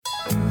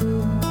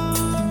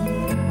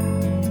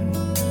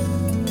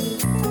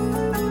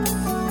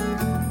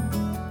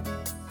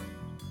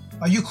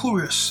you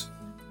curious?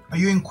 Are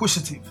you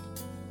inquisitive?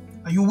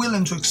 Are you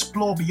willing to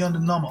explore beyond the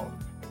normal,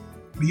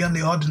 beyond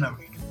the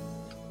ordinary?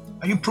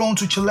 Are you prone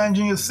to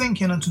challenging your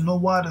thinking and to know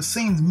why the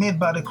things made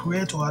by the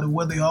Creator are the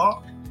way they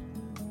are?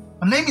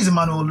 My name is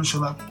Emmanuel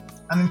Lushola,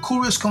 and in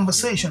Curious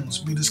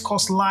Conversations, we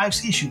discuss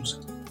life's issues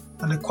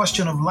and the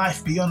question of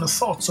life beyond the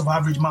thoughts of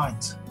average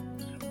minds.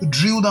 We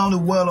drill down the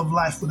well of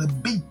life with a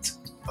bit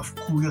of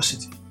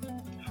curiosity.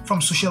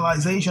 From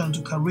socialization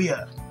to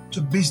career,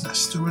 to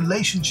business, to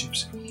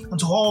relationships, and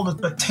to all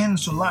that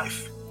pertains to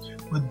life,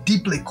 we're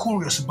deeply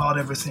curious about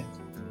everything.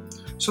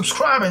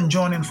 Subscribe and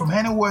join in from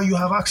anywhere you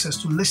have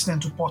access to listening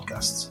to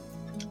podcasts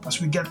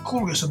as we get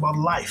curious about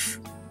life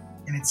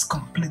in its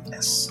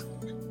completeness.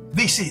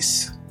 This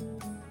is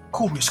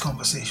Curious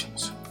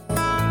Conversations.